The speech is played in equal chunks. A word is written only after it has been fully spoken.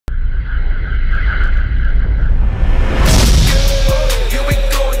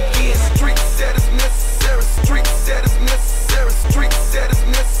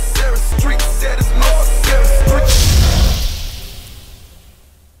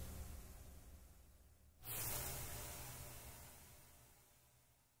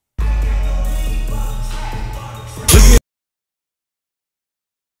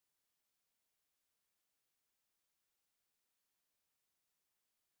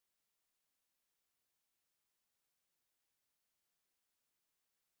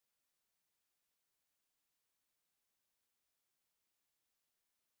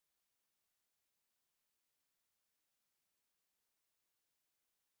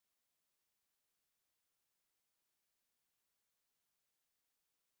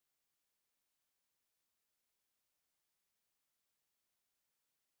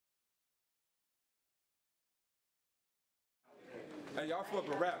Hey, y'all fuck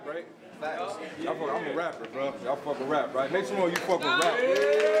with rap, right? I'm a rapper, bro. Y'all fuck with rap, right? Make some more you fuck with rap.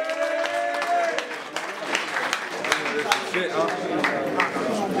 Shit,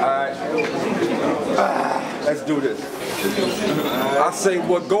 Alright. Let's do this. I say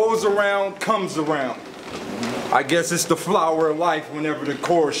what goes around comes around. I guess it's the flower of life whenever the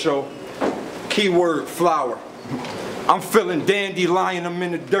chorus show. Keyword, flower. I'm feeling dandelion, I'm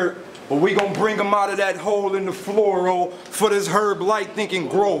in the dirt. But we gon' bring them out of that hole in the floor for this herb light thinking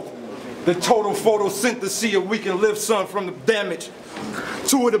growth. The total photosynthesis if we can lift some from the damage.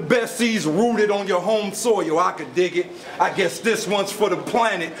 Two of the best seeds rooted on your home soil. I could dig it. I guess this one's for the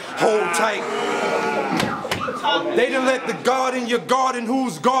planet. Hold tight. They done let the God in your garden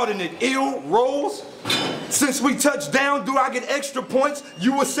who's guarding it. Ill rolls. Since we touched down, do I get extra points?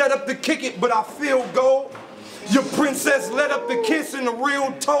 You were set up to kick it, but I feel gold. Your princess let up the kiss in the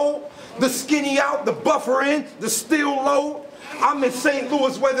real toe. The skinny out, the buffer in, the still low. I'm in St.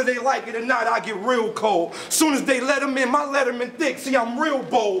 Louis whether they like it or not, I get real cold. Soon as they let them in, my letterman thick, see I'm real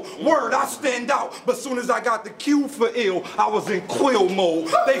bold. Word, I stand out, but soon as I got the cue for ill, I was in quill mode.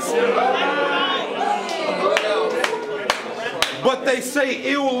 But they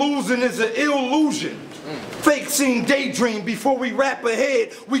say ill losing is an illusion. Fake scene daydream, before we rap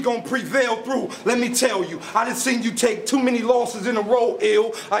ahead, we gon' prevail through. Let me tell you, I done seen you take too many losses in a row,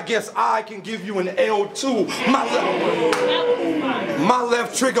 ill. I guess I can give you an L2. My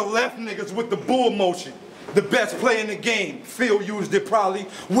left trigger left niggas with the bull motion. The best play in the game, Phil used it probably.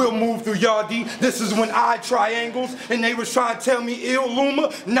 We'll move through Yardie. This is when I triangles, and they was trying to tell me ill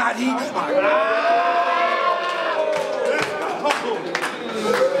Luma, not he.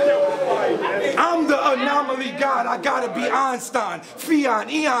 I'm the anomaly god, I gotta be Einstein, Fion,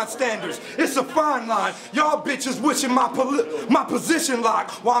 Eon standards, it's a fine line. Y'all bitches wishing my position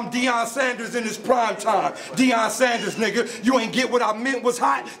locked while I'm Deion Sanders in his prime time. Deion Sanders, nigga, you ain't get what I meant was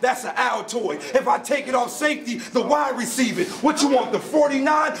hot, that's an Altoid. If I take it off safety, the wide receive it. What you want, the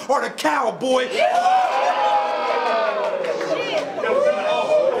 49 or the cowboy?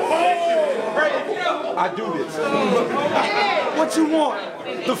 I do this. What you want?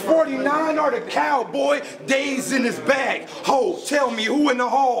 The 49 or the cowboy? Days in his bag. Ho, tell me who in the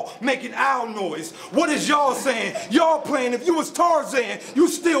hall making owl noise? What is y'all saying? Y'all playing if you was Tarzan, you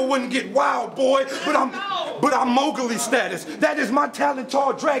still wouldn't get wild, boy. But I'm Mowgli status. That is my talent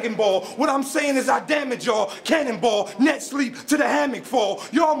tall Dragon Ball. What I'm saying is I damage y'all. Cannonball, net sleep to the hammock fall.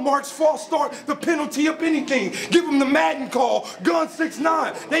 Y'all marks false start, the penalty up anything. Give them the Madden call. Gun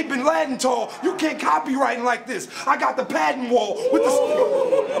 6'9", they been Latin tall. You can't copywriting like this. I got the patent wall with the...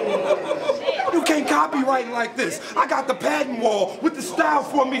 You can't copywriting like this. I got the patent wall with the style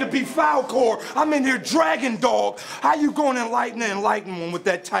for me to be foul core. I'm in here dragon dog. How you going to enlighten the enlightened one with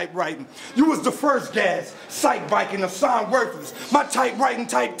that typewriting? You was the first gas. Sight biking, a sign worthless. My typewriting,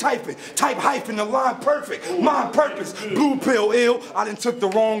 typing. Type hyphen, the line perfect. Mind purpose. Blue pill ill. I done took the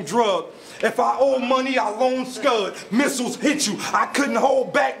wrong drug. If I owe money, I loan scud. Missiles hit you. I couldn't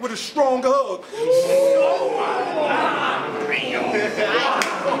hold back with a strong hug.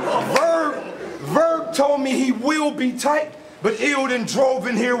 Verb told me he will be tight, but ill done drove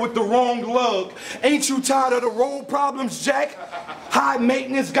in here with the wrong lug. Ain't you tired of the road problems, Jack? High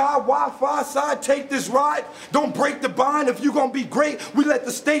maintenance guy, Wi-Fi side, take this ride. Don't break the bind. If you gonna be great, we let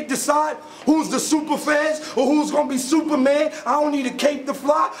the state decide who's the super fans or who's gonna be Superman. I don't need a cape to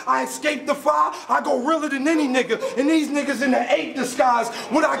fly. I escape the fire. I go realer than any nigga. And these niggas in the 8 disguise.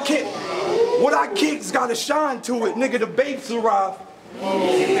 What I kick's gotta shine to it, nigga. The babes arrive.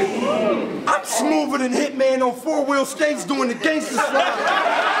 I'm smoother than Hitman on 4-wheel skates doing the gangster slide.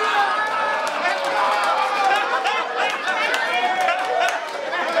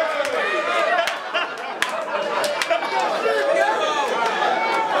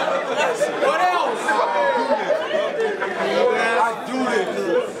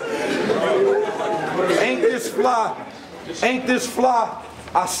 Ain't this fly?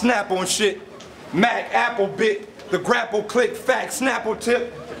 I snap on shit. Mac, Apple bit, the grapple click, fact, snapple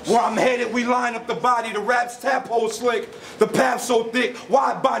tip. Where I'm headed, we line up the body, the rap's tap hole slick. The path so thick,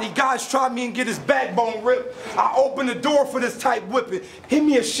 wide body, guys try me and get his backbone ripped. I open the door for this type whipping. Hit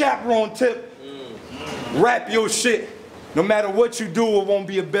me a chaperone tip. Rap your shit. No matter what you do, it won't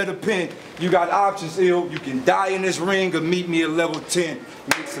be a better pen. You got options, ill. You can die in this ring or meet me at level 10.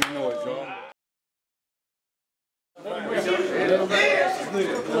 Make some noise, y'all.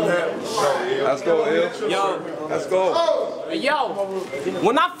 Let's go, ill. Yo. Let's go. Yo,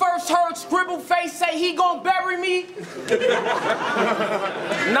 when I first heard Scribble Face say he gonna bury me,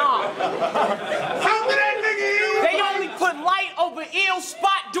 nah. How did that nigga They only put light over ill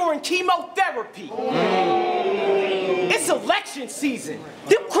spot during chemotherapy. It's It's election season.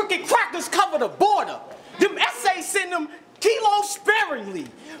 Them crooked crackers cover the border. Them essays send them kilos sparingly.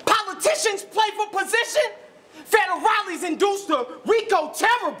 Politicians play for position. Federales induce the RICO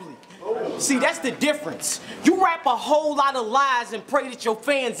terribly. See, that's the difference. You rap a whole lot of lies and pray that your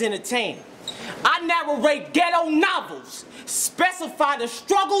fans entertain. I narrate ghetto novels, specify the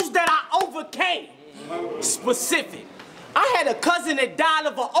struggles that I overcame. Specific. I had a cousin that died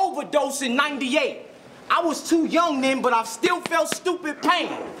of an overdose in '98. I was too young then, but I still felt stupid pain.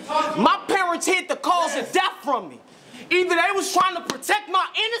 My parents hid the cause of death from me. Either they was trying to protect my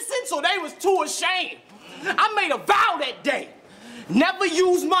innocence or they was too ashamed. I made a vow that day. Never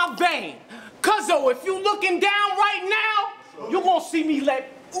use my vein. Cuzzo, if you looking down right now, you gonna see me let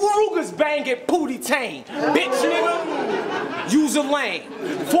Urugas bang at Pootie Tane. Bitch nigga, use a lane.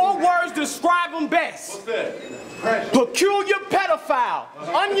 4 words describe them best. What's that? Peculiar pedophile,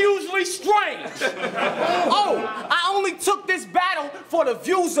 unusually strange. Oh, I only took this battle for the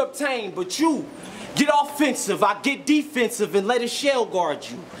views obtained, but you get offensive, I get defensive and let a shell guard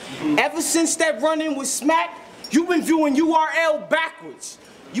you. Ever since that run-in with Smack, you've been viewing URL backwards.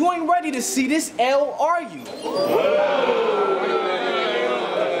 You ain't ready to see this L, are you?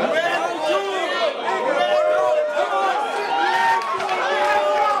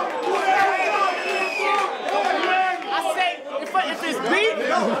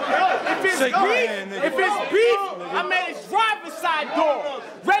 If it's beef, I'm at his driver's side door,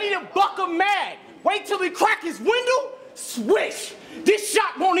 ready to buck a mag. Wait till he crack his window, swish. This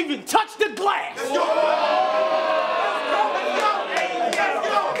shot won't even touch the glass.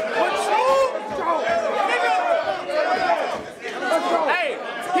 Hey,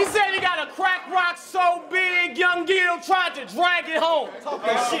 he said he got a crack rock so big, young Gil tried to drag it home.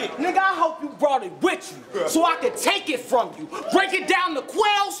 Talking shit. Nigga, I hope you brought it with you so I could take it from you. Break it down to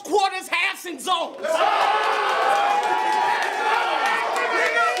quails, quarters, halves, and zones.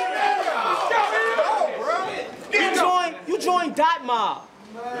 You joined Dot Mob.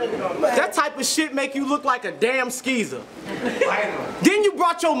 That type of shit make you look like a damn skeezer. Then you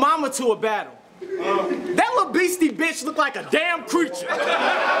brought your mama to a battle. That little beastie bitch looked like a damn creature.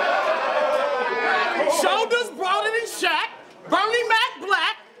 Shoulders broader than Shaq, Bernie Mac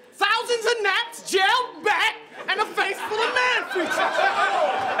black, thousands of naps, gelled back, and a face full of man features.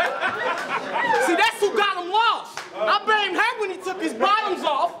 See, that's who got him lost. I blamed her when he took his bottoms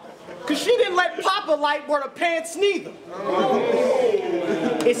off, cause she didn't let Papa Light wear the pants neither.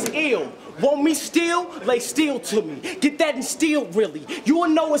 It's ill. Want me still? Lay still to me. Get that instilled really. You'll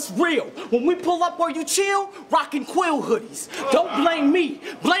know it's real. When we pull up where you chill, rockin' quill hoodies. Don't blame me.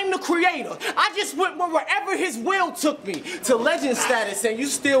 Blame the creator. I just went wherever his will took me. To legend status, and you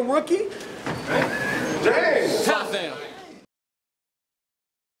still rookie? Dang. Top down.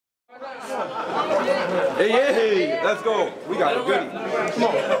 Hey, let's go. We got a goodie. Come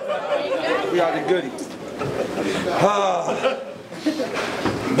on. We got a goodie.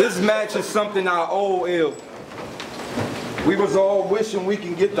 This match is something I owe Ill. We was all wishing we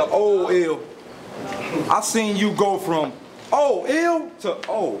can get the old Ill. I seen you go from oh Ill to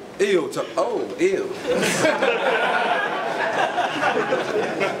oh Ill to oh Ill.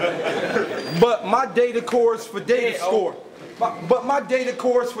 But my data cores for data score. But my data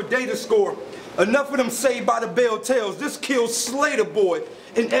cores for data score. Enough of them saved by the bell tails. This kills Slater boy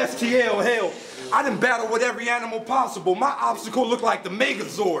in STL hell. I done battled with every animal possible. My obstacle looked like the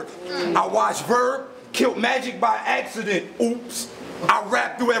Megazord. I watched Verb, killed Magic by accident. Oops. I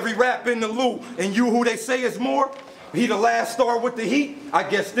rapped through every rap in the loop. And you who they say is more? He the last star with the heat? I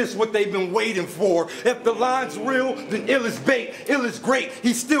guess this what they've been waiting for. If the line's real, then ill is bait, ill is great.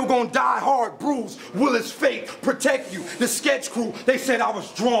 He's still gonna die hard, bruised, will is fake. Protect you, the sketch crew, they said I was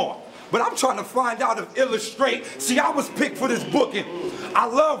drawn. But I'm trying to find out if illustrate. See, I was picked for this booking. I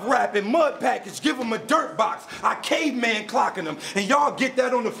love rapping, mud package, give them a dirt box. I caveman clocking them, and y'all get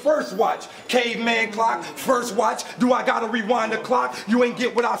that on the first watch. Caveman clock, first watch, do I gotta rewind the clock? You ain't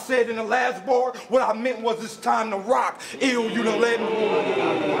get what I said in the last bar? What I meant was it's time to rock. Ill, you done led me.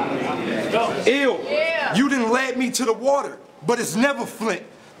 Ill, you done led me to the water, but it's never Flint.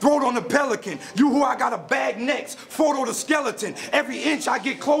 Throw it on the Pelican. You who I got a bag next. Photo the skeleton. Every inch I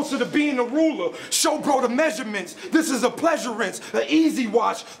get closer to being a ruler. Show bro the measurements. This is a pleasurance. An easy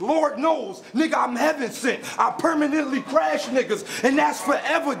watch. Lord knows. Nigga, I'm heaven sent. I permanently crash niggas. And that's for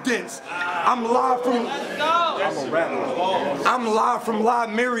evidence. I'm live from... I'm live from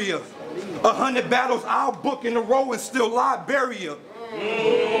Liberia. 100 battles I'll book in a row and still Liberia.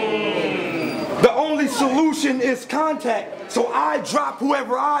 The only solution is contact, so I drop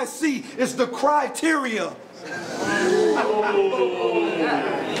whoever I see is the criteria.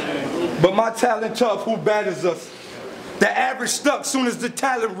 But my talent tough, who batters us? The average stuck soon as the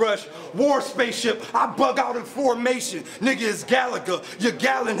talent rush. War spaceship, I bug out in formation. Nigga is Gallagher, you're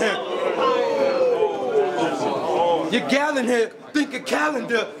gallon here. You're gallon here, think a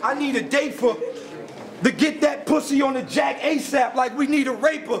calendar. I need a date for to get that pussy on the jack ASAP like we need a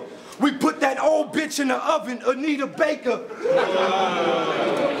raper. We put that old bitch in the oven, Anita Baker.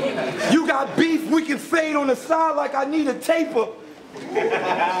 You got beef, we can fade on the side like I need a taper.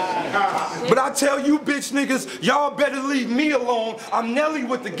 But I tell you bitch niggas, y'all better leave me alone. I'm Nelly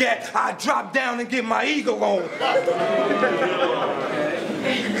with the gat, I drop down and get my eagle on.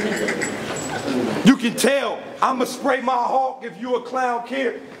 You can tell, I'ma spray my hawk if you a clown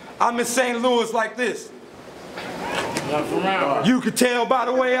kid. I'm in St. Louis like this. Not from around. You can tell by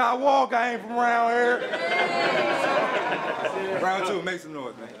the way I walk, I ain't from around here. Round two, make some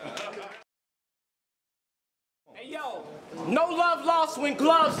noise, man. Hey yo, no love lost when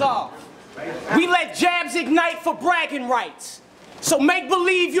gloves off. We let jabs ignite for bragging rights. So make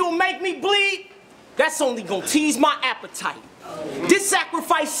believe you'll make me bleed, that's only gonna tease my appetite. This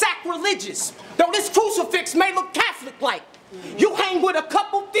sacrifice sacrilegious, though this crucifix may look Catholic-like. You hang with a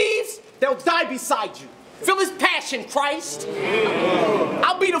couple thieves, they'll die beside you. Feel his passion, Christ.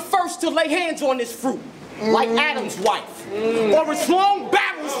 I'll be the first to lay hands on this fruit, like Adam's wife, or its long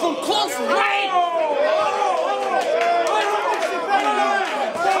barrels from close range.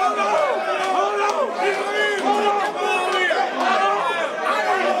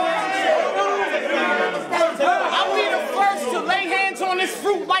 I'll be the first to lay hands on this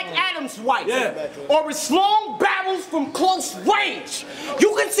fruit like Adam's wife, or its long barrels from close range.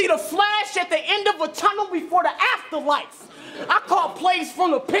 You can see the flash at the end of a tunnel before the afterlife. I call plays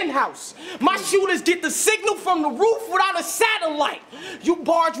from the penthouse. My shooters get the signal from the roof without a satellite. You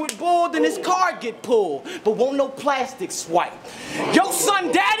barge with bull, then his car get pulled, but won't no plastic swipe. Yo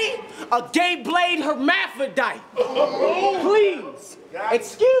son daddy, a gay blade hermaphrodite. Please,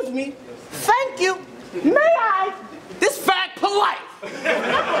 excuse me, thank you, may I? This fat polite.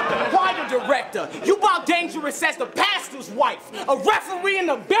 Why the director? You about dangerous as the pastor's wife. A referee in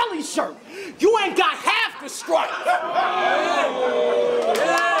a belly shirt. You ain't got half the strike.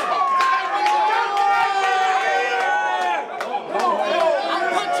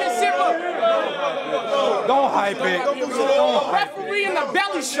 I'm punching Zipper. Don't hype it. Referee in a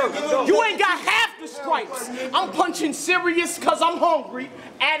belly shirt. You ain't got half the stripes. I'm punching serious cause I'm hungry.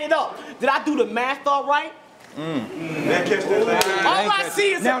 Add it up. Did I do the math all right? All I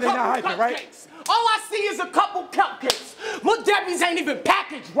see is a couple cupcakes. All I see is a couple cupcakes. Look, Debbie's ain't even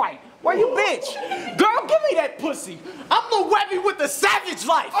packaged right. Where you bitch? Girl, give me that pussy. I'm Lil Webby with the savage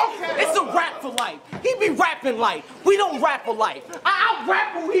life. Okay. It's a rap for life. He be rapping like. We don't rap alike. I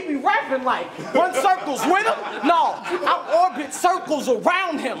rap when he be rapping like. Run circles with him? No. I orbit circles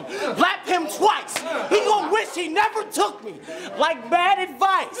around him. Lap him twice. He gon' wish he never took me. Like bad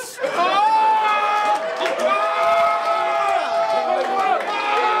advice.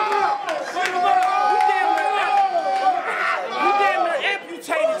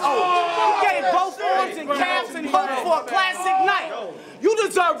 And hope for a classic night. You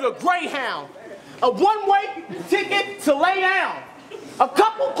deserved a Greyhound, a one-way ticket to lay down, a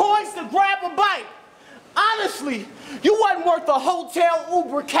couple coins to grab a bite. Honestly, you wasn't worth a hotel,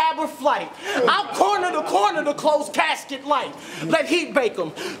 Uber, cab, or flight. I'll corner to corner the closed casket light. Let heat bake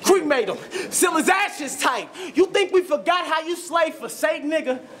him, cremate him, seal his ashes tight. You think we forgot how you slaved for sake,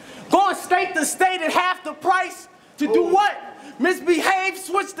 nigga? Going state to state at half the price? To do what? Misbehave,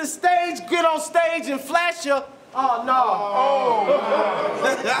 switch the stage, get on stage and flash ya. Oh no.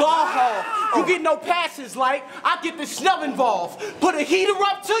 Ball hall. You get no passes like, I get the snub involved. Put a heater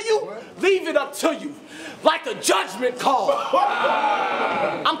up to you, leave it up to you. Like a judgment call.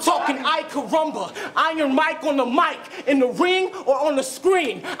 I'm talking I carumba, Iron Mike on the mic, in the ring or on the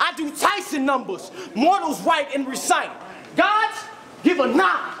screen. I do Tyson numbers, mortals write and recite. Gods, give a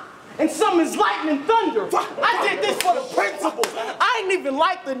nod. And some is lightning thunder. I did this for the principles. I ain't even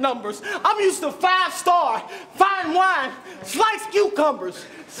like the numbers. I'm used to 5-star, fine wine, sliced cucumbers.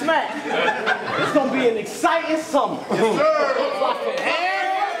 Smack. It's gonna be an exciting summer. Yes,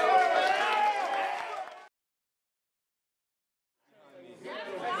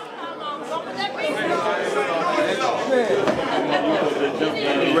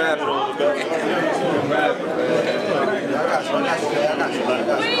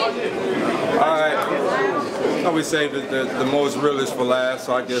 Alright, I would say that the most realest for last,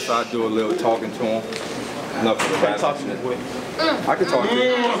 so I guess I'll do a little talking to him. Enough of the rap. I can talk to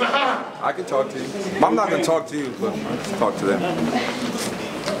you. I can talk to you. I'm not going to talk to you, but I'll talk to them.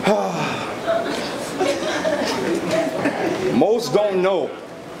 Most don't know,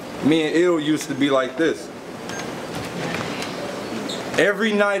 me and Ill used to be like this.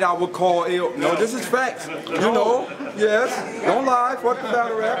 Every night I would call ill. No, this is facts. You know, yes. Don't lie. Fuck the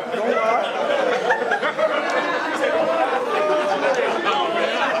battle rap. Don't lie.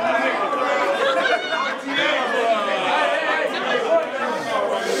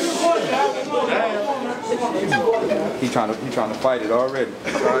 He trying to fight it already.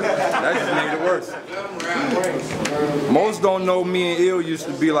 That just made it worse. Most don't know me and Ill used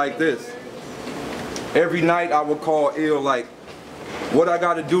to be like this. Every night I would call Ill like, what I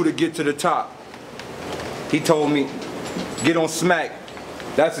gotta do to get to the top? He told me, get on smack.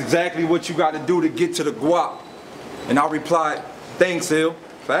 That's exactly what you gotta do to get to the guap. And I replied, thanks, Ill.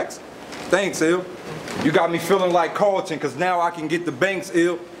 Facts? Thanks, Ill. You got me feeling like Carlton, cause now I can get the banks,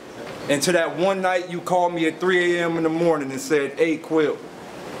 Ill. And to that one night you called me at 3 a.m. in the morning and said, hey, Quill.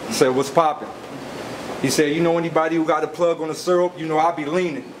 I said, what's poppin'? He said, you know anybody who got a plug on the syrup? You know I be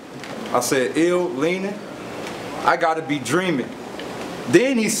leaning. I said, Ill, leaning? I gotta be dreaming.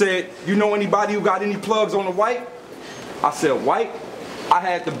 Then he said, you know anybody who got any plugs on the white? I said, white? I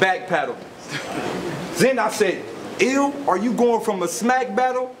had the back paddle. Then I said, Ill, are you going from a smack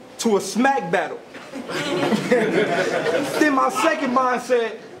battle to a smack battle? Then my second mind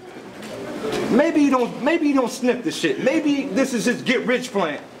said, maybe you don't sniff the shit. Maybe this is his get rich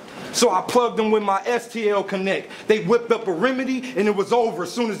plan. So I plugged him with my STL Connect. They whipped up a remedy and it was over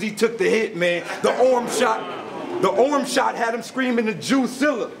as soon as he took the hit, man. The arm shot had him screaming the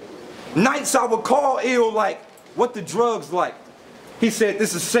Juicilla. Nights I would call Ill like, what the drugs like? He said,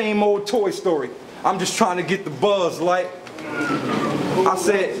 this is the same old Toy Story. I'm just trying to get the buzz like. I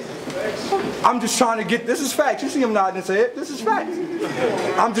said, I'm just trying to get, this is facts. You see him nodding his head, this is facts.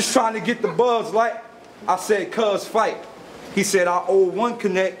 I'm just trying to get the buzz like. I said, cuz fight. He said, I owe one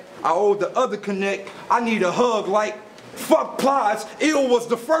connect, I owe the other connect, I need a hug like, fuck plies, Ill was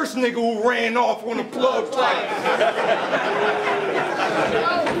the first nigga who ran off on a plug fight.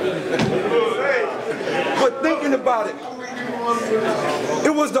 But thinking about it,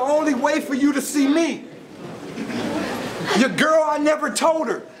 it was the only way for you to see me. Your girl, I never told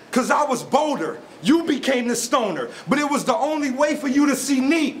her, cause I was bolder. You became the stoner, but it was the only way for you to see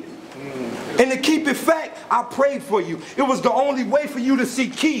me. And to keep it fact, I prayed for you. It was the only way for you to see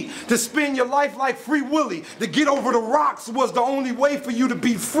Key, to spend your life like Free Willy. To get over the rocks was the only way for you to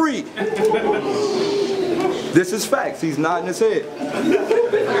be free. This is facts. He's nodding his head.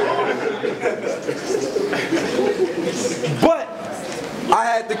 But I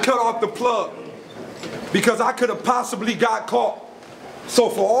had to cut off the plug because I could have possibly got caught. So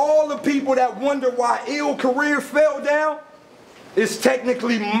for all the people that wonder why Ill career fell down, it's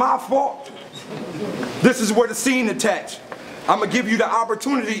technically my fault. This is where the scene attached. I'm gonna give you the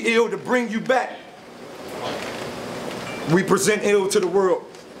opportunity, Ill, to bring you back. We present Ill to the world.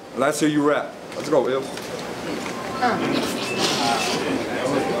 Let's hear you rap. Let's go, Ill. Go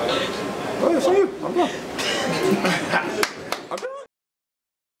ahead, it's on you. I'm going. I'm going.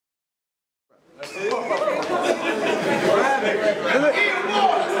 Come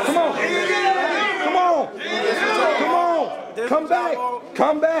on. Come on. Come on. Come back.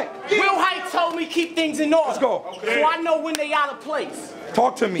 Come back. Will Height told me keep things in order. Let's go. So I know when they out of place.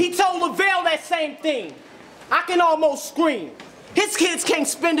 Talk to me. He told Lavelle that same thing. I can almost scream. His kids can't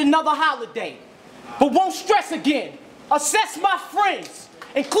spend another holiday, but won't stress again. Assess my friends,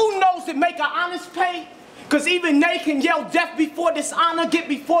 including those that make an honest pay, cause even they can yell death before dishonor, get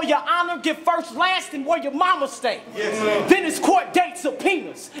before your honor, get first last, and where your mama stay. Yes, then it's court date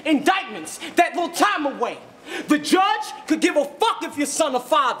subpoenas, indictments, that little time away. The judge could give a fuck if your son or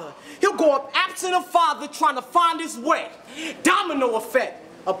father. He'll go up absent of father trying to find his way. Domino effect,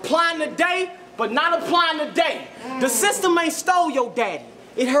 applying today, but not applying today. The system ain't stole your daddy.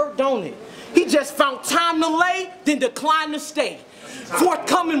 It hurt, don't it? He just found time to lay, then declined to stay.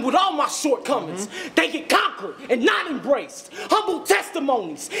 Forthcoming with all my shortcomings. They get conquered and not embraced. Humble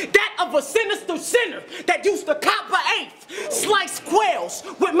testimonies, that of a sinister sinner that used to cop an eighth. Slice quails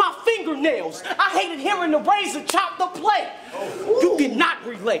with my fingernails. I hated hearing the razor chop the plate. You cannot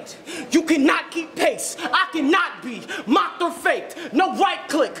relate. You cannot keep pace. I cannot be mocked or faked. No right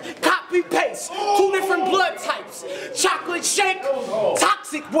click, copy paste. Two different blood types. Chocolate shake,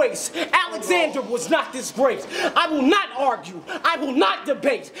 toxic waste. Alexander was not this great. I will not argue. I will not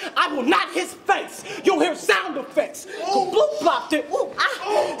debate. I will not his face. You'll hear sound effects. Bloop blopped it. Ooh,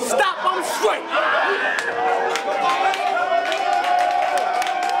 stop, I'm straight.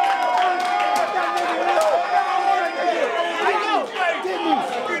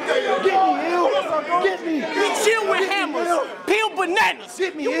 Get me. We chill with hammers, peel bananas.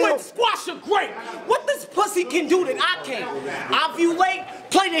 You went squash a grape. What this pussy can do that I can't? Ovulate,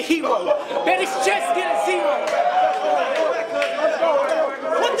 play the hero. Bet his chest get a zero. Let's go.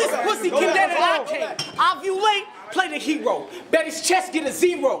 pussy can that I can. Ovulate, play the hero. Bet his chest get a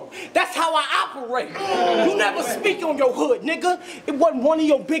 0. That's how I operate. You never speak on your hood, nigga. It wasn't one of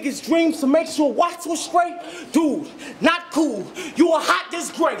your biggest dreams to make sure watch was straight? Dude, not cool. You a hot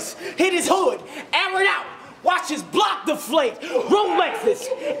disgrace. Hit his hood, air it out. Watch his block deflate. Rolexes,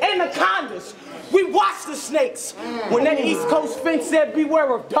 anacondas. We watch the snakes. When that East Coast fence said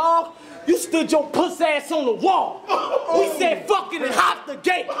beware of dog, you stood your puss ass on the wall. We said fuck it and hop the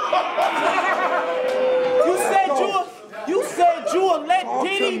gate. You said you would let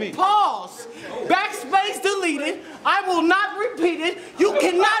Diddy pause. Backspace deleted. I will not repeat it. You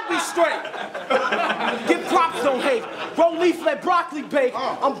cannot be straight. Get props, don't hate. Roll leaf, let broccoli bake.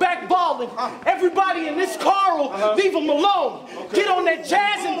 I'm back balling. Everybody in this car will leave them alone. Get on that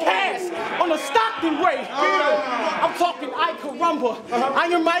jazz and pass on the Stockton way. I'm talking I caramba.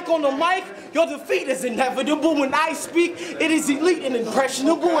 Iron Mike on the mic. Your defeat is inevitable. When I speak, it is elite and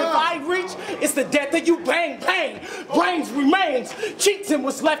impressionable. If I reach, it's the death of you. Bang, bang. Brains remains. Cheats and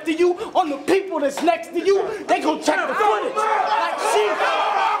what's left of you on the people that's next to you. They gon' check the footage like sheep.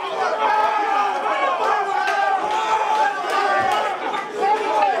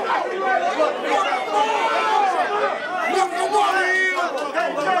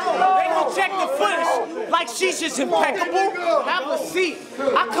 Check the footage like she's just impeccable. Have a seat.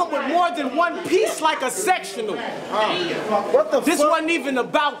 I come with more than one piece like a sectional. This wasn't even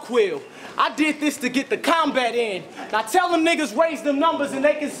about Quill. I did this to get the combat in. Now tell them niggas raise them numbers and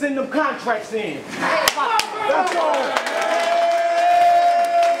they can send them contracts in.